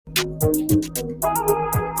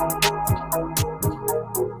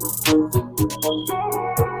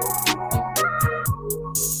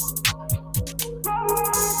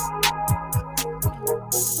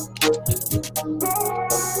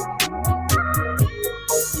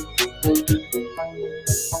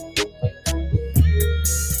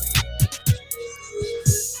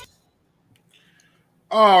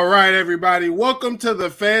All right, everybody. Welcome to the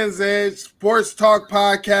Fans Edge Sports Talk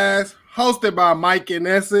Podcast, hosted by Mike and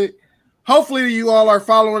Essett. Hopefully, you all are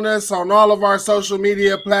following us on all of our social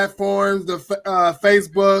media platforms, the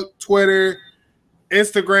Facebook, Twitter,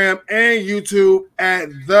 Instagram, and YouTube at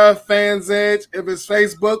The Fans Edge. If it's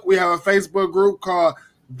Facebook, we have a Facebook group called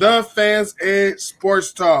The Fans Edge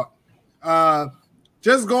Sports Talk.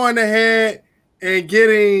 Just going ahead and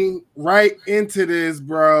getting right into this,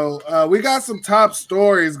 bro. We got some top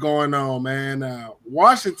stories going on, man.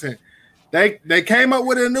 Washington, they came up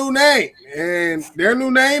with a new name, and their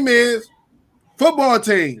new name is football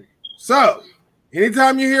team. So,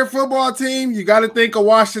 anytime you hear football team, you got to think of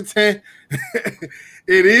Washington.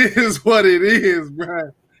 It is what it is,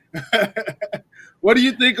 bro. What do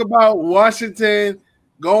you think about Washington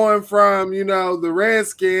going from, the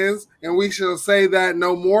Redskins, and we shall say that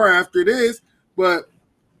no more after this, but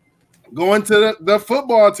going to the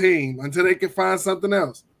football team until they can find something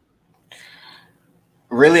else?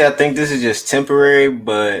 Really, I think this is just temporary,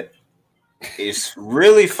 but it's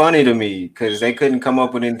really funny to me because they couldn't come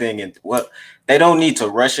up with anything. And they don't need to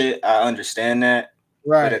rush it. I understand that.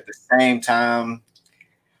 Right. But at the same time,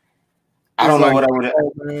 I don't know what I would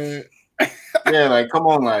have. Yeah, like, come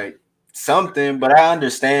on, like, something. But I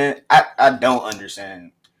understand. I don't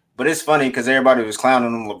understand. But it's funny because everybody was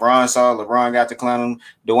clowning him. LeBron got to clown him.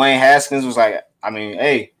 Dwayne Haskins was like, I mean,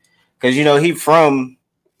 hey, because, he from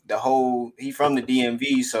the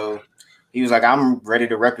DMV. So he was like, I'm ready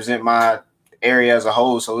to represent my area as a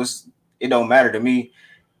whole. So it don't matter to me.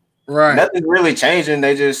 Right. Nothing's really changing.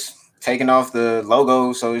 They just taking off the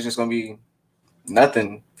logo. So it's just going to be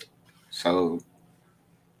nothing. So.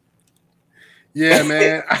 Yeah,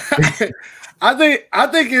 man. I think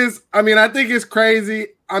it's crazy.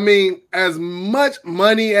 I mean, as much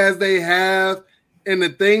money as they have and the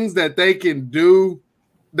things that they can do,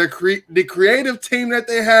 the creative team that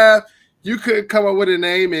they have, you could come up with a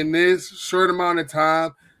name in this short amount of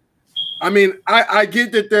time. I mean, I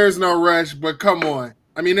get that there's no rush, but come on.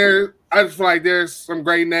 I mean, I just feel like there's some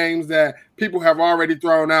great names that people have already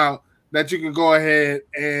thrown out that you can go ahead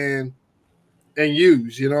and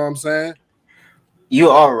use. You know what I'm saying? You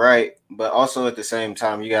are right, but also at the same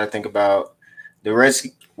time, you got to think about the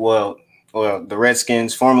Redskins. Well, the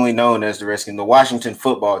Redskins, formerly known as the Redskins, the Washington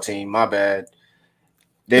football team. My bad.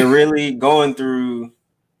 They're really going through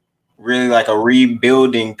like a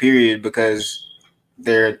rebuilding period because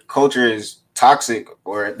their culture is toxic,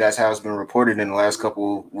 or that's how it's been reported in the last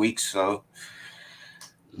couple of weeks. So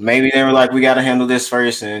maybe they were like, we got to handle this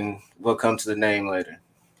first, and we'll come to the name later.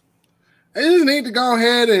 They just need to go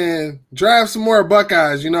ahead and draft some more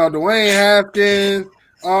Buckeyes. Dwayne Haskins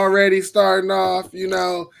already starting off.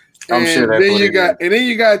 I'm sure that's then what you got, and then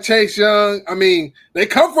you got Chase Young. I mean, they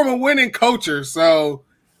come from a winning culture, so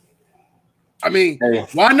I mean,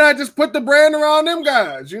 Why not just put the brand around them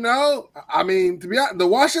guys? I mean, to be honest, the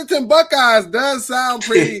Washington Buckeyes does sound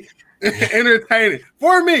pretty entertaining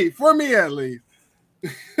for me at least.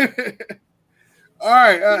 All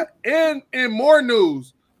right, in more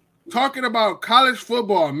news. Talking about college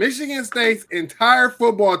football, Michigan State's entire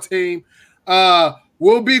football team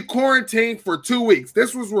will be quarantined for 2 weeks.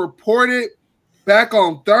 This was reported back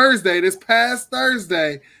on this past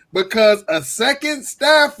Thursday, because a second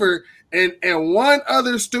staffer and one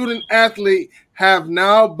other student athlete have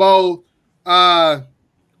now both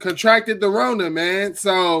contracted the Rona, man.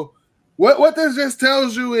 So what this just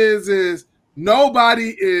tells you is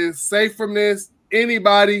nobody is safe from this.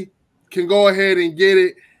 Anybody can go ahead and get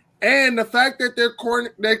it. And the fact that they're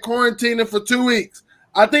quarantining for 2 weeks,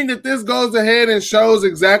 I think that this goes ahead and shows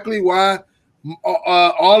exactly why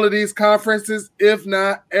all of these conferences, if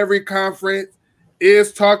not every conference,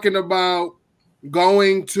 is talking about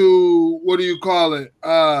going to,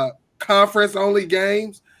 conference-only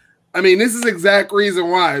games. I mean, this is the exact reason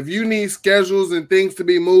why. If you need schedules and things to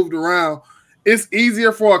be moved around, it's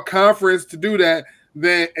easier for a conference to do that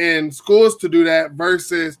and schools to do that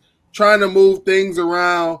versus trying to move things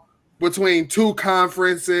around between two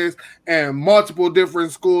conferences and multiple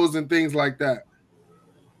different schools and things like that.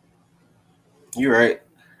 You're right.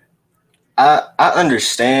 I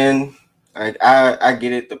understand. I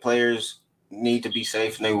get it. The players need to be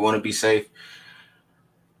safe and they want to be safe.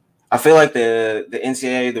 I feel like the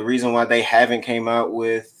NCAA, the reason why they haven't came out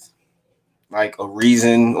with like a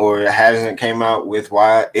reason or hasn't came out with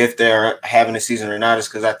why if they're having a season or not is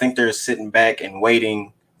because I think they're sitting back and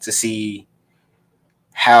waiting to see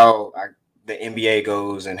how the NBA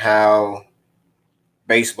goes and how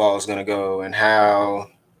baseball is going to go and how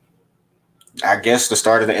I guess the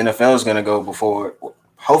start of the NFL is going to go before,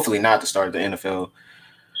 hopefully not the start of the NFL.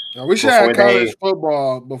 Now, we should have college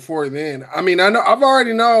football before then. I mean, I know I've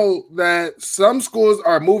already know that some schools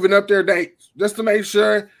are moving up their dates just to make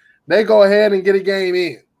sure they go ahead and get a game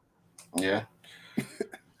in. Yeah.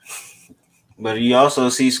 But you also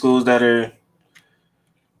see schools that are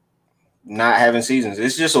not having seasons.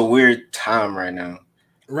 It's just a weird time right now.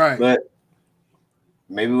 Right. But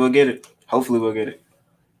maybe we'll get it. Hopefully we'll get it.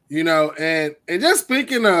 You know, and just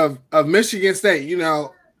speaking of Michigan State, you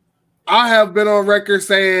know, I have been on record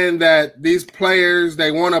saying that these players,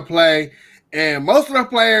 they want to play. And most of the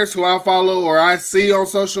players who I follow or I see on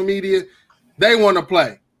social media, they want to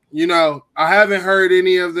play. You know, I haven't heard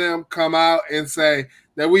any of them come out and say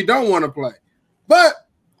that we don't want to play. But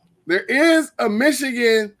there is a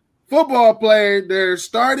Michigan football player, their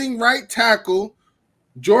starting right tackle,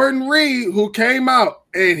 Jordan Reed, who came out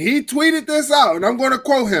and he tweeted this out, and I'm going to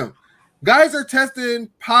quote him. Guys are testing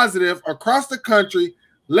positive across the country,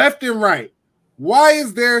 left and right. Why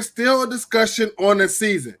is there still a discussion on the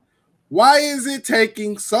season? Why is it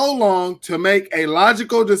taking so long to make a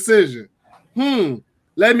logical decision?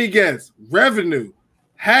 Let me guess. Revenue.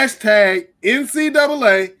 Hashtag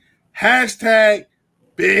NCAA. Hashtag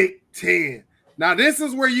Big Ten. Now, this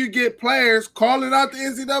is where you get players calling out the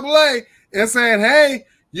NCAA and saying, hey,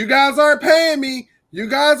 you guys aren't paying me. You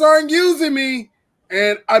guys aren't using me.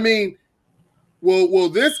 And, I mean, will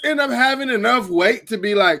this end up having enough weight to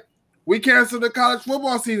be like, we cancel the college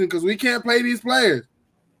football season because we can't play these players?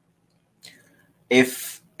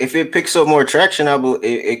 If it picks up more traction,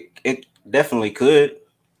 it definitely could,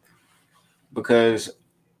 because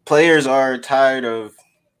players are tired of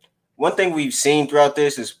 – one thing we've seen throughout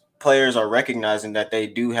this is players are recognizing that they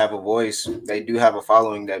do have a voice, they do have a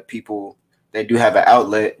following, that people – they do have an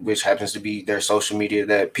outlet, which happens to be their social media,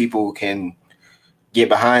 that people can get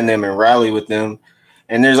behind them and rally with them.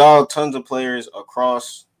 And there's all tons of players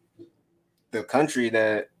across the country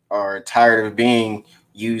that are tired of being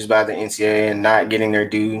used by the NCAA and not getting their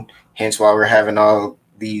due, hence why we're having all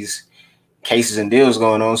these cases and deals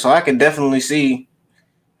going on. So I could definitely see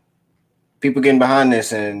people getting behind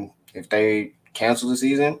this, and if they cancel the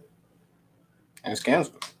season, it's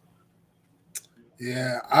canceled.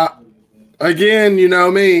 Yeah, again, you know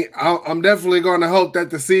me, I'm definitely going to hope that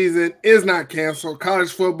the season is not canceled.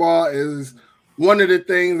 College football is one of the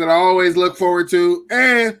things that I always look forward to.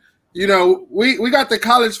 And, you know, we got the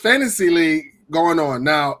college fantasy league going on.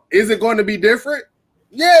 Now, is it going to be different?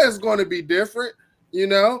 Yeah, it's going to be different. You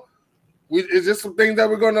know, it's just some things that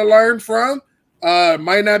we're going to learn from.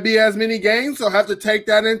 Might not be as many games, so have to take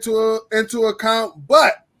that into account.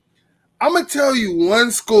 But I'm gonna tell you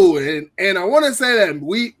one school, and I want to say that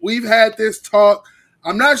we've had this talk.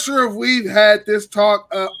 I'm not sure if we've had this talk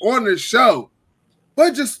on the show,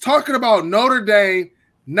 but just talking about Notre Dame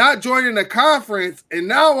not joining the conference, and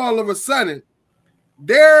now all of a sudden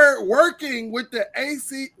they're working with the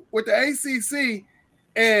ACC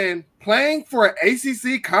and playing for an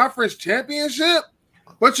ACC conference championship,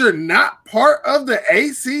 but you're not part of the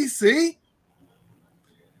ACC.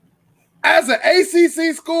 As an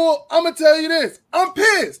ACC school, I'm going to tell you this. I'm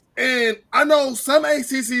pissed. And I know some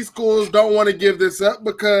ACC schools don't want to give this up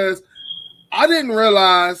because I didn't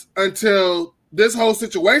realize until this whole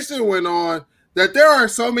situation went on that there are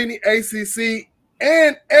so many ACC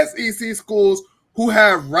and SEC schools who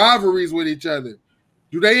have rivalries with each other.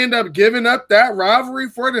 Do they end up giving up that rivalry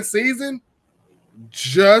for the season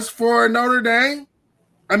just for Notre Dame?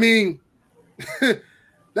 I mean,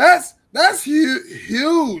 that's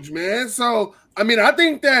huge, man. So, I mean, I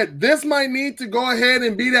think that this might need to go ahead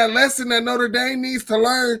and be that lesson that Notre Dame needs to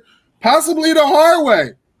learn, possibly the hard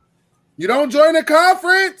way. You don't join a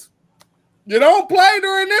conference, you don't play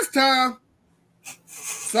during this time.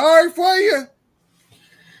 Sorry for you.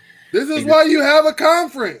 This is why you have a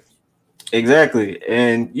conference. Exactly.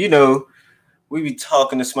 And, you know, we be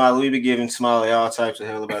talking to Smiley. We be giving Smiley all types of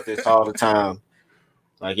hell about this all the time.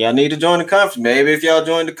 Like, y'all need to join the conference. Maybe if y'all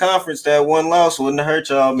joined the conference, that one loss wouldn't have hurt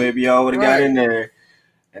y'all. Maybe y'all would have got in there.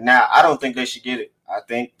 And now I don't think they should get it. I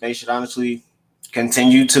think they should honestly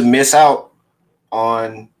continue to miss out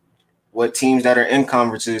on what teams that are in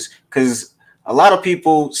conferences, because a lot of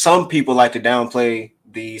people, some people like to downplay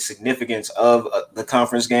the significance of the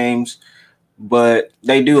conference games, but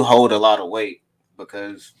they do hold a lot of weight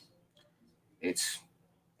because it's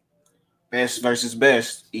best versus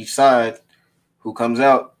best, each side who comes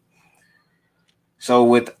out. So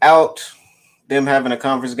without them having a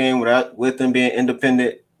conference game, with them being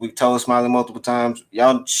independent, we told Smiley multiple times,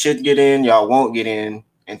 y'all should get in, y'all won't get in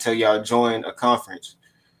until y'all join a conference.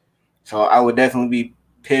 So I would definitely be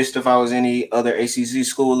pissed if I was any other ACC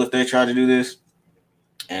school if they tried to do this,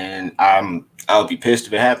 and I would be pissed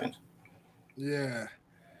if it happened. Yeah.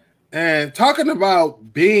 And talking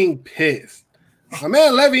about being pissed, my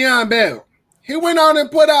man Le'Veon Bell, he went on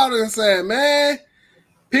and put out and said, man,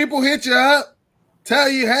 people hit you up, tell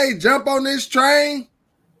you, hey, jump on this train,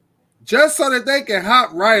 just so that they can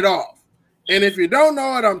hop right off. And if you don't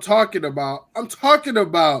know what I'm talking about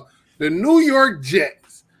the New York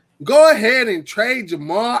Jets. Go ahead and trade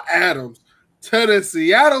Jamal Adams to the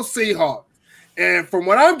Seattle Seahawks. And from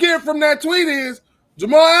what I'm getting from that tweet is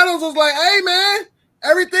Jamal Adams was like, hey, man,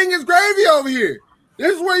 everything is gravy over here.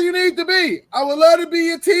 This is where you need to be. I would love to be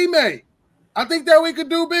your teammate. I think that we could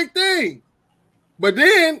do big things. But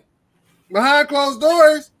then, behind closed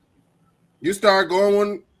doors, you start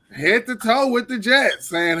going head to toe with the Jets,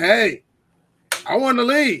 saying, hey, I want to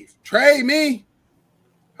leave. Trade me.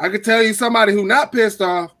 I could tell you somebody who not pissed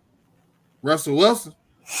off, Russell Wilson.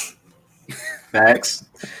 Facts.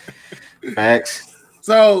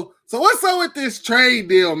 So what's up with this trade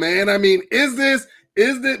deal, man? I mean, does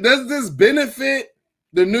this benefit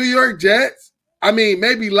the New York Jets? I mean,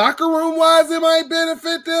 maybe locker room wise it might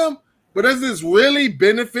benefit them, but does this really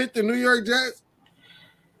benefit the New York Jets?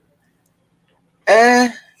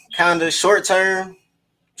 Kind of short term,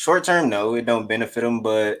 no, it don't benefit them,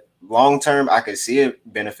 but long term, I could see it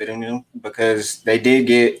benefiting them because they did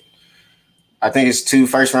get, I think it's 2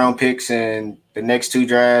 first-round picks in the next 2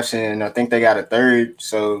 drafts, and I think they got a third,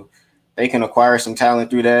 so they can acquire some talent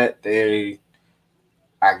through that. They,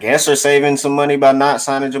 I guess, are saving some money by not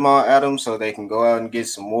signing Jamal Adams, so they can go out and get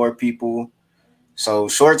some more people. So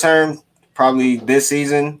short term, probably this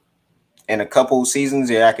season and a couple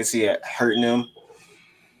seasons, yeah, I could see it hurting them.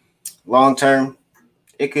 Long term,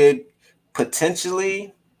 it could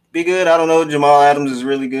potentially be good. I don't know. Jamal Adams is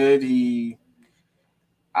really good.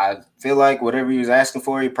 I feel like whatever he was asking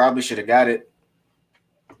for, he probably should have got it,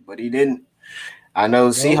 but he didn't. I know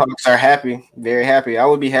Seahawks are happy, very happy. I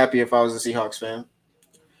would be happy if I was a Seahawks fan.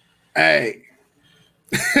 Hey,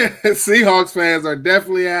 Seahawks fans are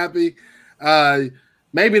definitely happy.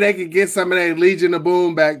 Maybe they could get some of that Legion of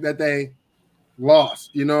Boom back that they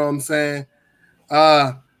lost. You know what I'm saying?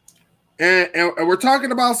 And we're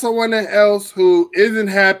talking about someone else who isn't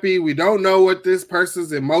happy. We don't know what this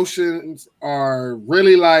person's emotions are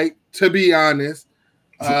really like, to be honest.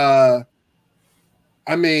 I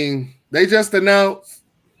mean, they just announced,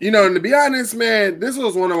 and to be honest, man, this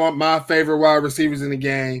was one of my favorite wide receivers in the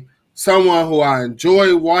game. Someone who I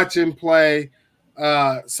enjoy watching play.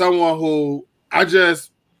 Someone who I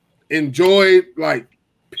just enjoyed,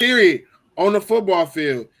 period, on the football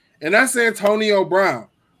field. And that's Antonio Brown.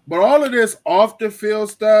 But all of this off the field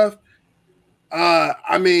stuff,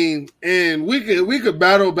 I mean, and we could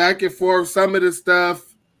battle back and forth. Some of the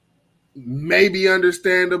stuff may be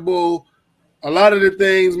understandable. A lot of the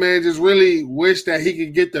things, man, just really wish that he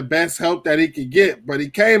could get the best help that he could get. But he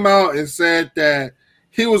came out and said that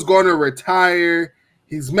he was going to retire.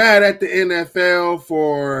 He's mad at the NFL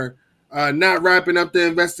for not wrapping up the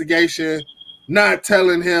investigation, not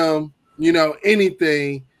telling him,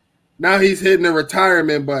 anything. Now he's hitting the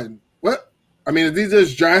retirement button. What? I mean, are these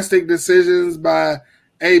just drastic decisions by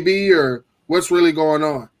AB or what's really going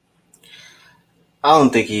on? I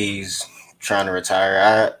don't think he's trying to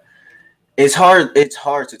retire. It's hard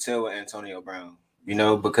to tell with Antonio Brown,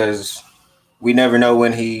 because we never know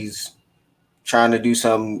when he's trying to do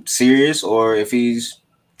something serious or if he's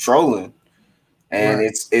trolling. And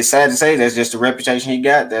right. It's sad to say that's just the reputation he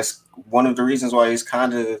got. That's one of the reasons why he's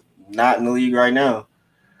kind of not in the league right now.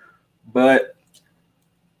 But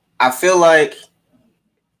I feel like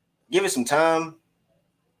give it some time,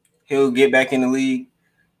 he'll get back in the league.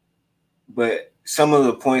 But some of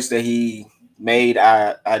the points that he made,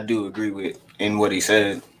 I do agree with in what he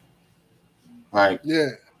said.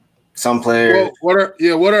 Some players. Well,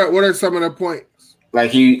 what are some of the points?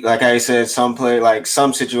 Like I said,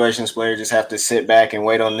 some situations players just have to sit back and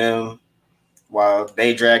wait on them while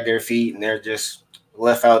they drag their feet and they're just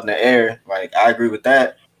left out in the air. I agree with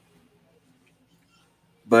that.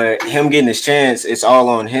 But him getting his chance, it's all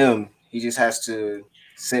on him. He just has to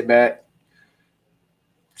sit back,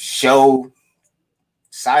 show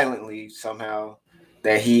silently somehow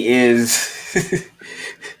that he is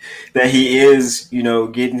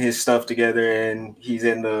getting his stuff together and he's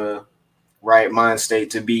in the right mind state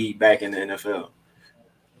to be back in the NFL.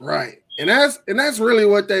 Right. And that's really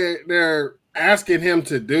what they're asking him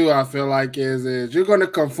to do, I feel like, is you're going to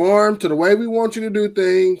conform to the way we want you to do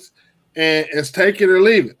things, and it's take it or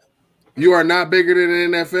leave it. You are not bigger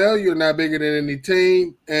than the NFL. You're not bigger than any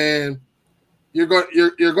team, and you're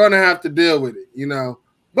going to have to deal with it, you know.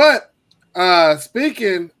 But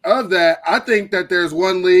speaking of that, I think that there's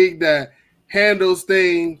one league that handles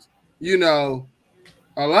things, you know,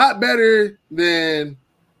 a lot better than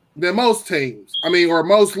most teams. I mean, or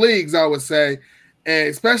most leagues, I would say, and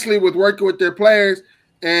especially with working with their players.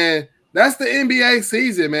 And that's the NBA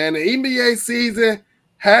season, man. The NBA season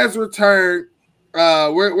has returned.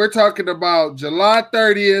 We're talking about July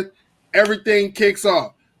 30th. Everything kicks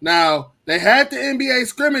off. Now, they had the NBA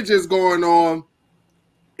scrimmages going on.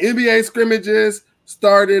 NBA scrimmages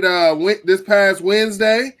started this past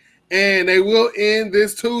Wednesday, and they will end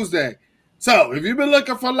this Tuesday. So, if you've been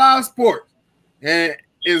looking for live sports, and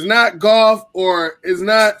it's not golf or it's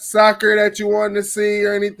not soccer that you want to see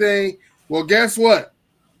or anything, well, guess what?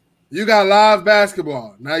 You got live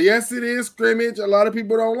basketball. Now, yes, it is scrimmage. A lot of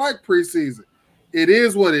people don't like preseason. It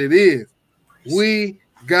is what it is. We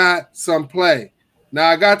got some play. Now,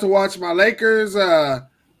 I got to watch my Lakers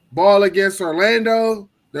ball against Orlando.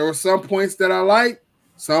 There were some points that I liked,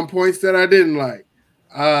 some points that I didn't like.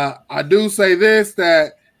 I do say this,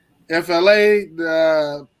 that if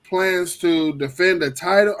LA plans to defend the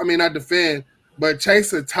title, I mean, not defend, but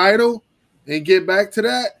chase a title and get back to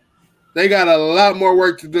that, they got a lot more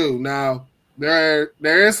work to do. Now, there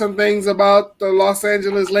is some things about the Los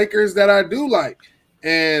Angeles Lakers that I do like,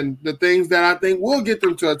 and the things that I think will get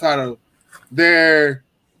them to a title. Their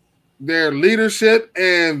leadership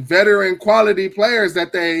and veteran quality players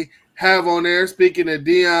that they have on there. Speaking of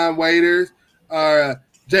Dion Waiters,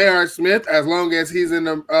 J.R. Smith, as long as he's in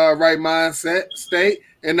the right mindset state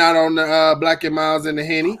and not on the Black and Miles and the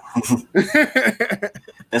Henny.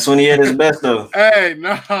 That's when he at his best, though. Hey,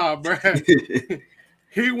 nah, bro.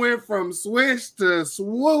 He went from swish to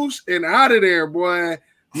swoosh and out of there, boy.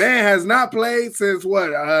 Man has not played since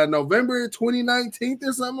what, November 2019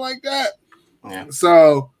 or something like that. Yeah.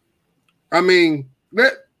 So, I mean,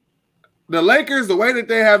 the Lakers, the way that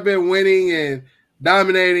they have been winning and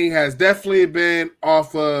dominating has definitely been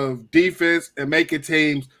off of defense and making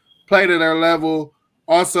teams play to their level,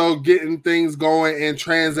 also getting things going in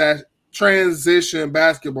transition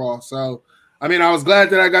basketball. So, I mean, I was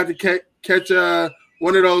glad that I got to catch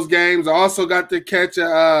one of those games. I also got to catch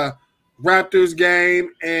a Raptors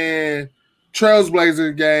game and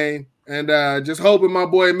Trailblazers game, and just hoping my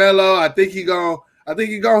boy Melo, I think he gonna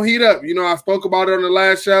heat up. You know, I spoke about it on the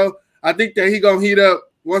last show. I think that he gonna heat up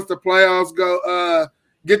once the playoffs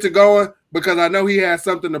get to going, because I know he has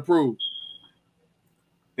something to prove.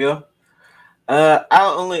 Yeah. I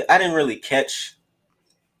didn't really catch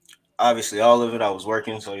obviously all of it. I was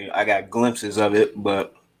working, so I got glimpses of it,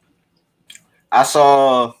 but I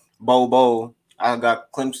saw Bobo. I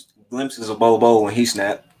got glimpses of Bobo when he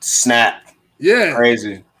snapped. Yeah.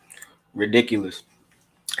 Crazy. Ridiculous.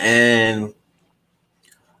 And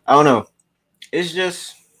I don't know.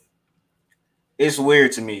 It's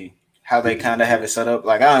weird to me how they kind of have it set up.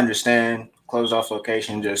 Like, I understand closed off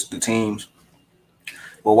location, just the teams.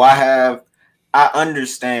 But I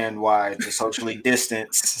understand why to socially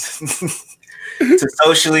distance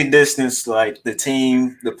like the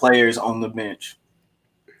team, the players on the bench.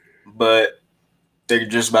 But they're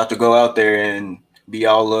just about to go out there and be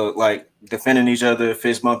all like defending each other,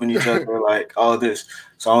 fist bumping each other, like all this.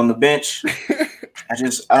 So on the bench, I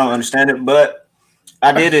don't understand it, but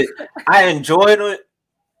I did it. I enjoyed it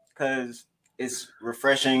because it's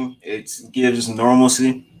refreshing. It gives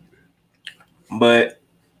normalcy. But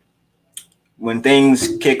when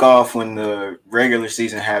things kick off, when the regular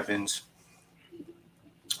season happens,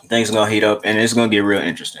 things are going to heat up, and it's going to get real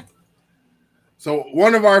interesting. So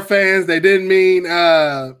one of our fans, they didn't mean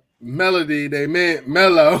Melody, they meant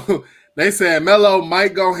Melo. They said Melo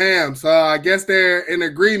might go ham. So I guess they're in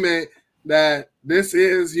agreement that this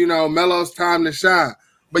is, Melo's time to shine.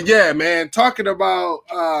 But yeah, man, talking about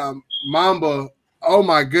Mamba, oh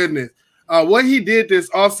my goodness. What he did this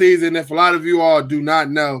offseason, if a lot of you all do not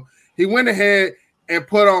know, he went ahead and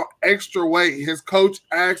put on extra weight. His coach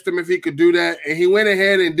asked him if he could do that, and he went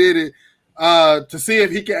ahead and did it to see if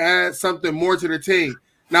he could add something more to the team.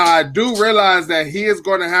 Now, I do realize that he is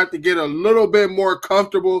going to have to get a little bit more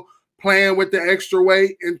comfortable playing with the extra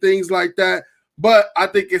weight and things like that, but I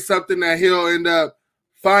think it's something that he'll end up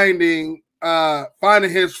finding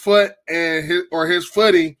his foot and his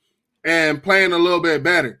footing and playing a little bit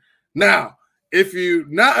better. Now, if you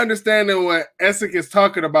not understanding what Essex is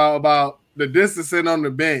talking about the distancing on the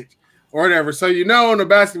bench or whatever, so on the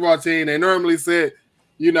basketball team, they normally sit,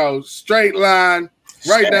 straight line,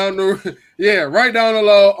 right down the right down the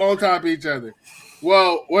low on top of each other.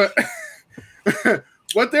 Well, what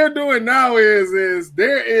what they're doing now is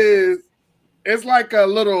it's like a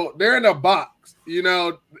little, they're in a box, you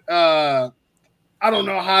know. I don't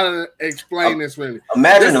know how to explain this really.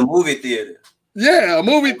 Imagine a movie theater. Yeah, a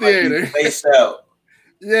movie theater. Spaced out.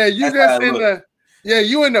 Yeah, you just in the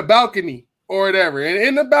you in the balcony or whatever. And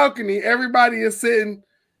in the balcony, everybody is sitting,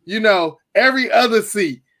 you know, every other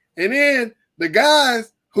seat. And then the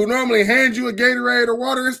guys who normally hand you a Gatorade or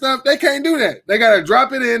water and stuff, they can't do that. They got to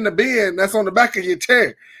drop it in the bin that's on the back of your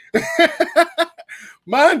chair.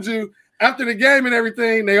 Mind you, after the game and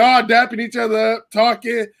everything, they all dapping each other up,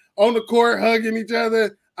 talking on the court, hugging each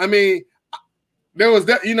other. I mean, there was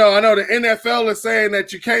that, you know, I know the NFL is saying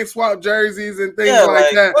that you can't swap jerseys and things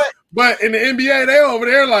like that. What? But in the NBA, they over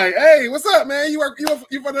there like, hey, what's up, man? You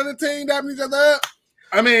for another team dapping each other up?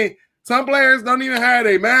 I mean, some players don't even have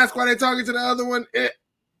a mask while they're talking to the other one.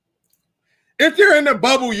 If you're in the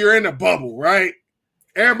bubble, you're in the bubble, right?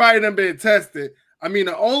 Everybody done been tested. I mean,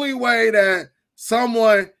 the only way that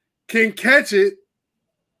someone can catch it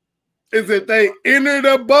is if they enter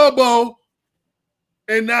the bubble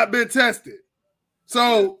and not been tested.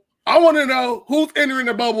 So I want to know who's entering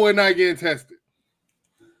the bubble and not getting tested.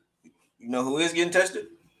 You know who is getting tested?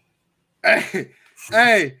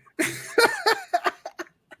 Hey.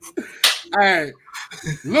 Hey,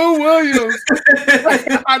 Lou Williams.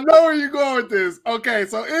 I know where you're going with this. Okay,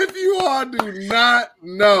 so if you all do not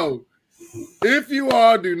know, this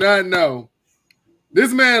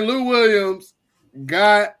man Lou Williams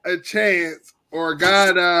got a chance, or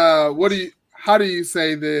got how do you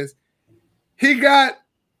say this? He got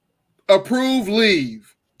approved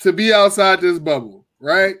leave to be outside this bubble,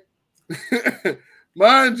 right?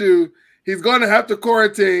 Mind you, he's going to have to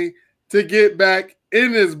quarantine to get back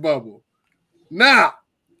in this bubble. Now,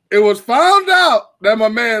 it was found out that my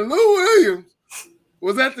man Lou Williams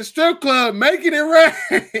was at the strip club making it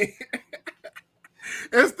rain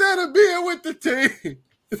instead of being with the team.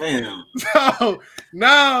 Damn. So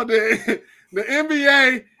now the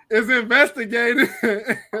NBA is investigating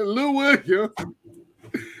Lou Williams.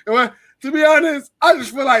 Well, to be honest, I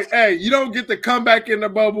just feel like, hey, you don't get to come back in the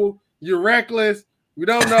bubble. You're reckless. We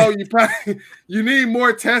don't know. You need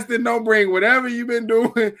more testing. Don't bring whatever you've been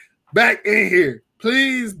doing back in here.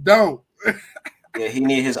 Please don't. Yeah, he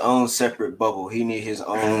need his own separate bubble. He need his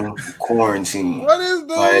own quarantine. What is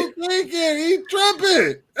dude thinking? He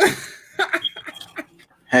tripping.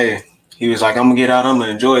 Hey, he was like, I'm going to get out. I'm going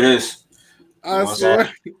to enjoy this. I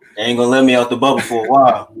swear. They ain't going to let me out the bubble for a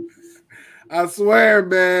while. I swear,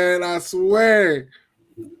 man. I swear.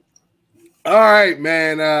 All right,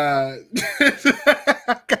 man. All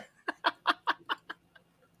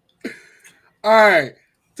right.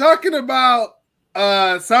 Talking about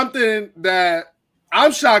something that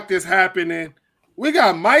I'm shocked is happening. We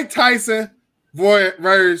got Mike Tyson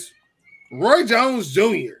versus Roy Jones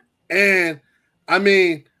Jr. And, I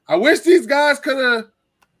mean, I wish these guys could have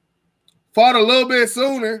fought a little bit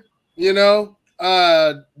sooner, you know.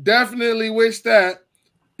 Definitely wish that.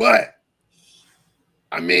 But,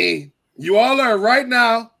 I mean, you all are right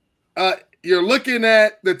now, you're looking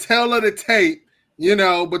at the tail of the tape, you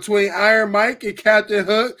know, between Iron Mike and Captain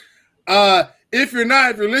Hook. If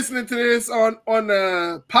you're listening to this on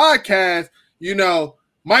the podcast, you know,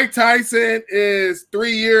 Mike Tyson is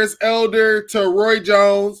 3 years elder to Roy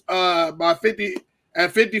Jones, by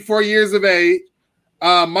 54 years of age.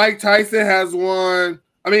 Mike Tyson has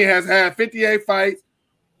had 58 fights,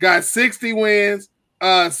 got 60 wins,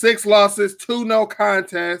 6 losses, 2 no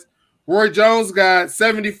contests. Roy Jones got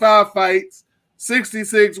 75 fights,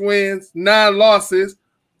 66 wins, 9 losses,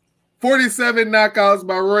 47 knockouts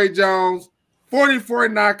by Roy Jones, 44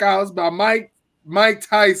 knockouts by Mike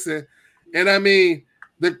Tyson. And I mean,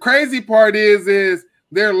 the crazy part is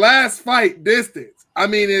their last fight distance, I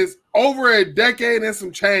mean, is over a decade and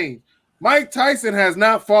some change. Mike Tyson has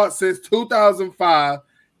not fought since 2005,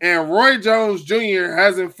 and Roy Jones Jr.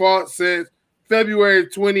 hasn't fought since February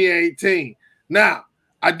 2018. Now,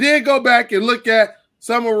 I did go back and look at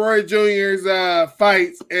some of Roy Jr.'s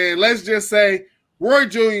fights, and let's just say Roy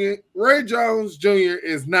Jones Jr.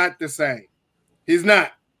 is not the same. He's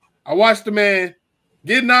not. I watched the man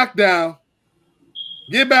get knocked down,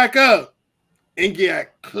 get back up, and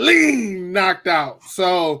get clean knocked out.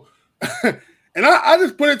 So, and I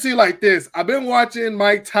just put it to you like this. I've been watching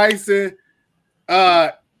Mike Tyson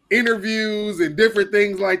interviews and different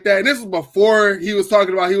things like that. And this was before he was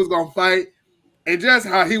talking about he was going to fight, and just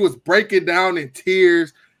how he was breaking down in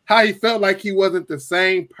tears, how he felt like he wasn't the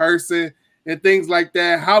same person and things like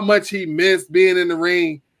that, how much he missed being in the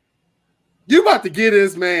ring. You about to get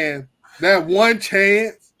this man that one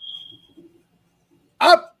chance.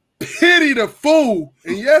 I pity the fool,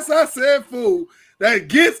 and yes, I said fool, that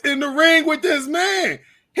gets in the ring with this man.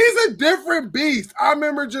 He's a different beast. I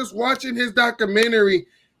remember just watching his documentary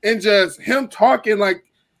and just him talking, like,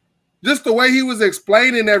 just the way he was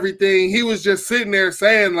explaining everything. He was just sitting there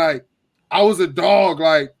saying, like, I was a dog.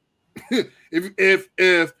 Like,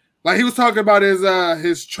 if like he was talking about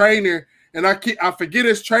his trainer, and I forget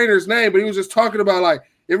his trainer's name, but he was just talking about, like,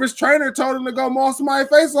 if his trainer told him to go maul somebody's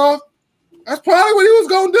face off, that's probably what he was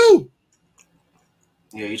gonna do.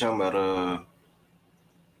 Yeah, you talking about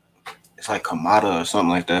it's like Kamada or something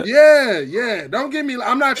like that. Yeah. Don't get me.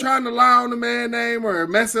 I'm not trying to lie on the man name or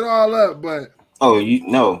mess it all up, but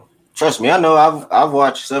no, trust me, I know. I've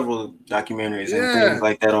watched several documentaries and things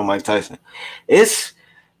like that on Mike Tyson. It's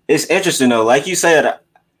interesting though. Like you said,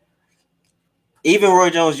 even Roy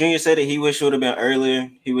Jones Jr. said that he wish it would have been earlier.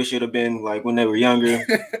 He wish it would have been like when they were younger.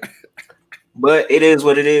 But it is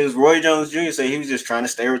what it is. Roy Jones Jr. said he was just trying to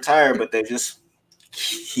stay retired, but they just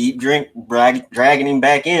keep dragging him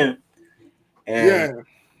back in. And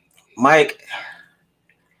Mike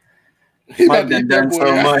done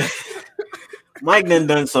so much. Mike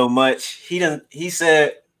done so much. He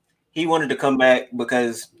said he wanted to come back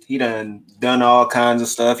because he done all kinds of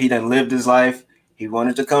stuff. He done lived his life. He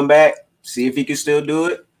wanted to come back, see if he can still do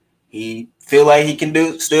it. He feel like he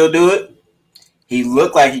can still do it. He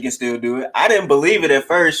looked like he can still do it. I didn't believe it at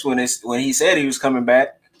first when he said he was coming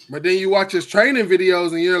back. But then you watch his training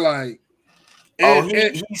videos and you're like,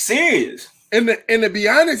 he's serious. And to be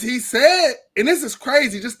honest, he said, and this is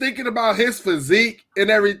crazy, just thinking about his physique and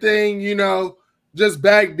everything, you know, just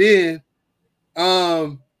back then,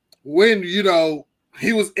 when, you know,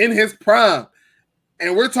 he was in his prime.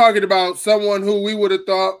 And we're talking about someone who we would have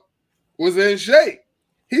thought was in shape.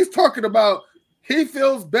 He's talking about he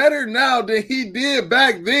feels better now than he did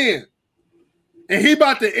back then. And you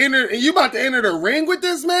about to enter the ring with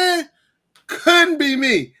this man? Couldn't be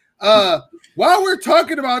me. While we're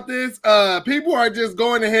talking about this, people are just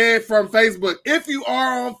going ahead from Facebook. If you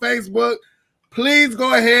are on Facebook, please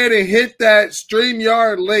go ahead and hit that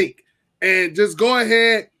StreamYard link and just go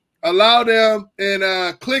ahead, allow them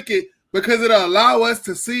and click it, because it'll allow us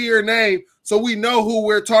to see your name so we know who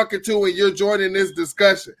we're talking to when you're joining this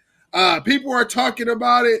discussion. People are talking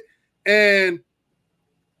about it, and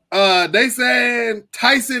they saying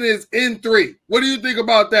Tyson is in 3. What do you think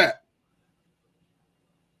about that?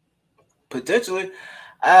 Potentially.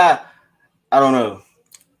 I don't know.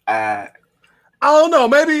 I don't know.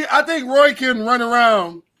 Maybe I think Roy can run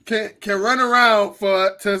around. Can run around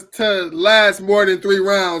to last more than 3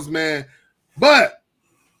 rounds, man. But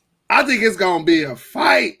I think it's gonna be a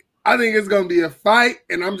fight.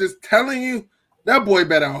 And I'm just telling you, that boy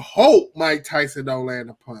better hope Mike Tyson don't land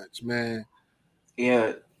a punch, man.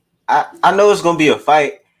 Yeah, I know it's gonna be a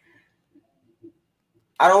fight.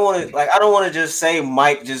 I don't want to just say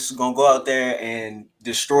Mike just gonna go out there and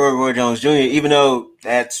destroy Roy Jones Jr., even though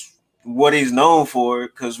that's what he's known for,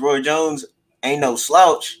 because Roy Jones ain't no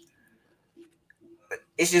slouch.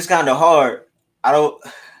 It's just kind of hard.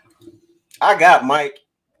 I got Mike,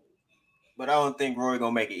 but I don't think Roy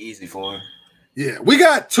gonna make it easy for him. Yeah, we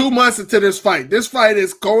got 2 months into this fight. This fight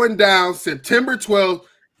is going down September 12th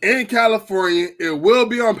in California. It will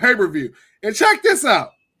be on pay-per-view. And check this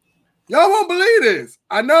out. Y'all won't believe this.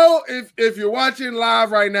 I know if you're watching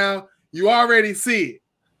live right now, you already see it.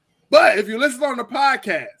 But if you listen on the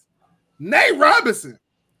podcast, Nate Robinson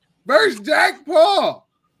versus Jack Paul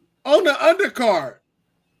on the undercard.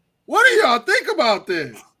 What do y'all think about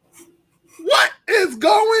this? What is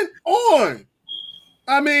going on?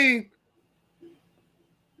 I mean,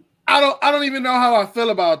 I don't even know how I feel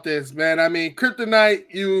about this, man. I mean, Kryptonite,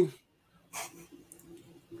 you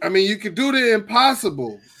could do the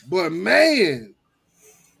impossible. But man,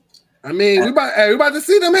 I mean, we about to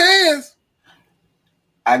see them hands.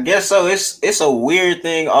 I guess so. It's a weird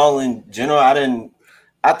thing all in general.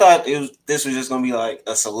 I thought this was just gonna be like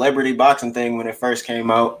a celebrity boxing thing when it first came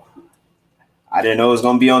out. I didn't know it was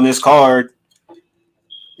gonna be on this card.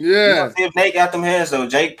 Yeah. See if Nate got them hands though.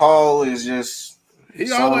 Jake Paul is just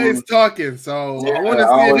always talking, so yeah, I want to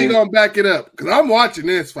see if he's gonna back it up, because I'm watching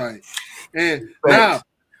this fight. And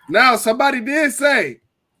now somebody did say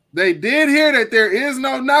they did hear that there is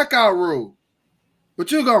no knockout rule.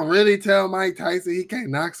 But you gonna really tell Mike Tyson he can't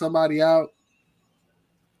knock somebody out?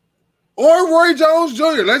 Or Roy Jones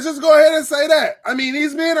Jr. Let's just go ahead and say that. I mean,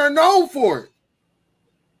 these men are known for it.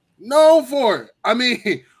 I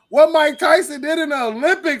mean, what Mike Tyson did in the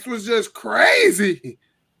Olympics was just crazy.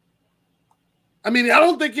 I mean, I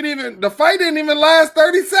don't think the fight didn't even last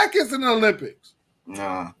 30 seconds in the Olympics.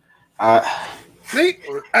 No.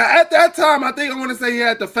 At that time, I think I want to say he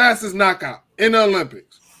had the fastest knockout in the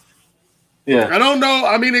Olympics. Yeah. I don't know.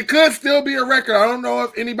 I mean, it could still be a record. I don't know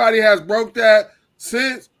if anybody has broke that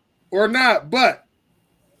since or not, but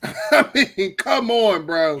I mean, come on,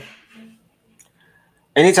 bro.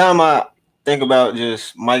 Anytime I think about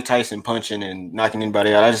just Mike Tyson punching and knocking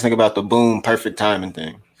anybody out, I just think about the boom, perfect timing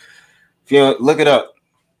thing. If you look it up,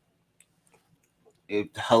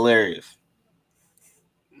 it's hilarious.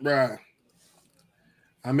 Bruh.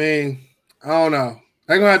 I mean, I don't know.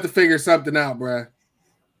 They're going to have to figure something out, bruh.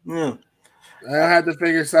 Yeah. They'll have to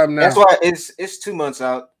figure something That's out. why it's 2 months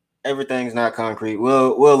out. Everything's not concrete.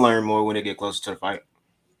 We'll learn more when they get closer to the fight.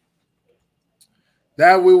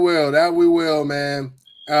 That we will, man.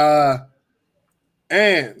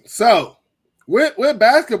 And so with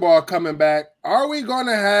basketball coming back, are we going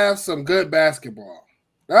to have some good basketball?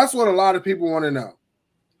 That's what a lot of people want to know.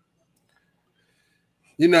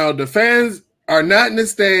 You know, the fans are not in the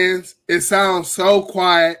stands. It sounds so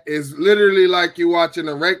quiet. It's literally like you're watching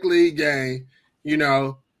a rec league game, you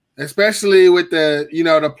know, especially with the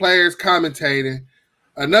players commentating.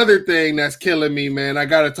 Another thing that's killing me, man, I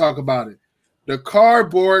got to talk about it. The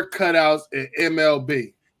cardboard cutouts in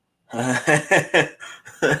MLB.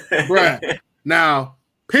 Bruh. Now,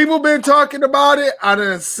 people been talking about it. I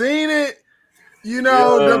done seen it. You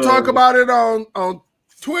know, they'll talk about it on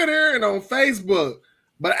Twitter and on Facebook.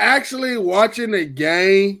 But actually watching the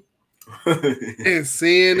game and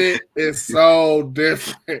seeing it is so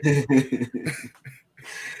different.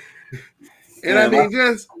 And I mean,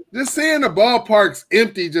 just seeing the ballparks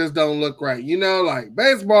empty just don't look right. You know, like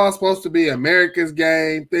baseball is supposed to be America's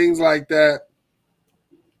game, things like that.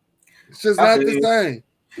 It's just not the same.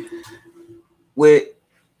 With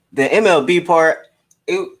the MLB part,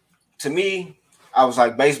 to me, I was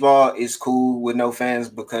like, baseball is cool with no fans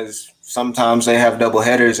because sometimes they have double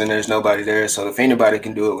headers and there's nobody there. So if anybody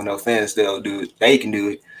can do it with no fans, they'll do it. They can do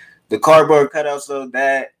it. The cardboard cutouts, though,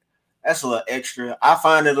 that's a little extra. I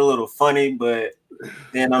find it a little funny, but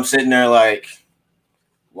then I'm sitting there like,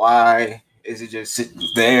 why is it just sitting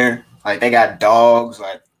there? Like, they got dogs.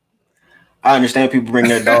 Like, I understand people bring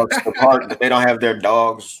their dogs to the park, but they don't have their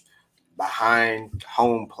dogs behind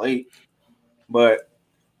home plate. But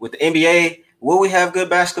with the NBA, will we have good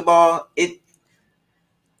basketball? I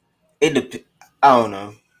don't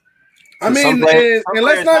know. I mean, and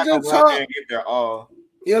let's not just talk. Give their all.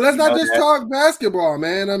 Yeah, let's not just talk basketball,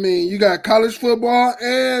 man. I mean, you got college football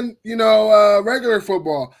and, regular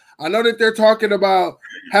football. I know that they're talking about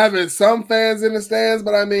having some fans in the stands,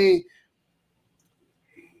 but I mean,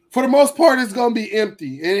 for the most part, it's going to be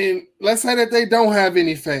empty. And let's say that they don't have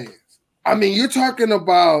any fans. I mean, you're talking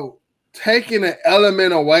about taking an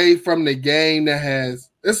element away from the game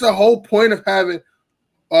it's the whole point of having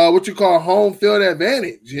what you call home field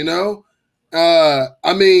advantage, you know?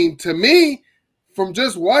 I mean, to me, from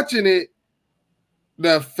just watching it,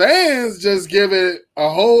 the fans just give it a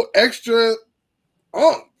whole extra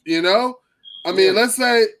you know? I mean, let's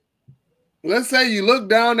say you look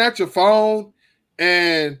down at your phone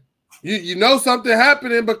and you know something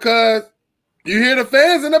happening because you hear the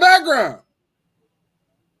fans in the background.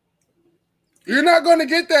 You're not going to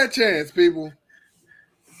get that chance, people.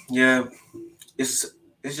 Yeah, it's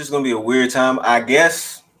just going to be a weird time, I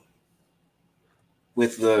guess,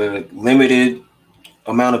 with the limited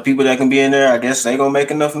amount of people that can be in there. I guess they going to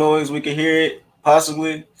make enough noise we can hear it,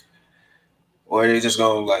 possibly. Or they just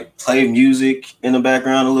going to, like, play music in the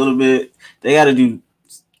background a little bit. They got to do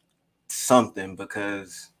something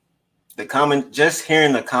because just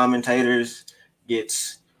hearing the commentators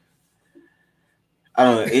gets, I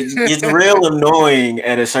don't know, it's real annoying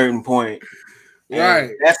at a certain point. And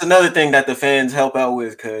right. That's another thing that the fans help out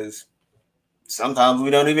with because sometimes we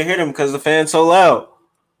don't even hear them because the fans so loud.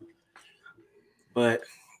 But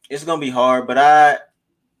it's gonna be hard. But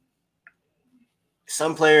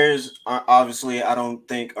some players are obviously I don't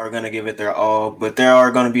think are gonna give it their all. But there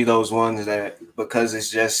are gonna be those ones that because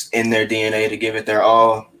it's just in their DNA to give it their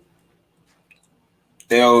all,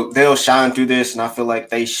 they'll shine through this, and I feel like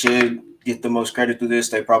they should get the most credit through this.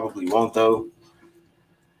 They probably won't though,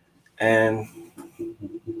 and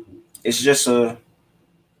it's just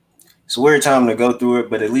it's a weird time to go through it,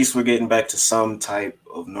 but at least we're getting back to some type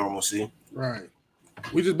of normalcy. Right.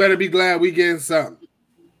 We just better be glad we getting something.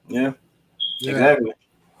 Yeah. Exactly.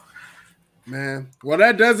 Man. Well,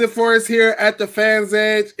 that does it for us here at the Fans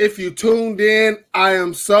Edge. If you tuned in, I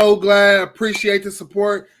am so glad. Appreciate the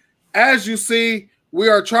support. As you see, we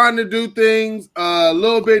are trying to do things a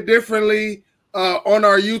little bit differently on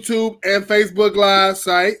our YouTube and Facebook Live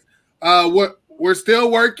site. We're still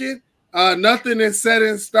working. Nothing is set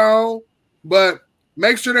in stone, but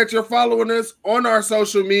Make sure that you're following us on our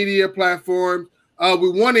social media platforms. We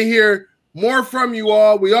want to hear more from you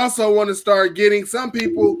all. We also want to start getting some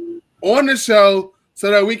people on the show so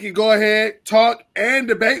that we can go ahead, talk, and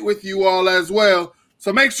debate with you all as well.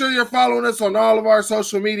 So make sure you're following us on all of our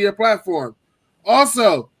social media platforms.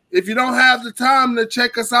 Also, if you don't have the time to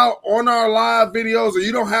check us out on our live videos, or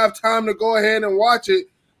you don't have time to go ahead and watch it,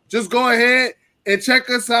 just go ahead and check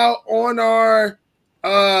us out on our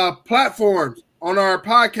platforms, on our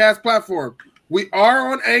podcast platform. We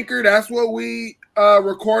are on Anchor. That's what we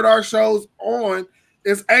record our shows on,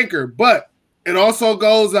 is Anchor. But it also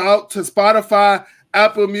goes out to Spotify,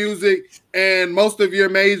 Apple Music, and most of your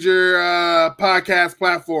major podcast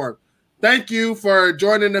platforms. Thank you for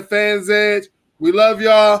joining the Fans Edge. We love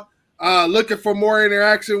y'all. Looking for more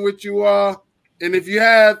interaction with you all. And if you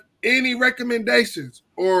have any recommendations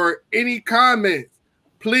or any comments,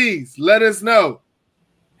 please let us know.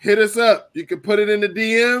 Hit us up. You can put it in the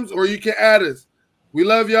DMs or you can add us. We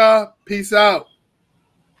love y'all. Peace out.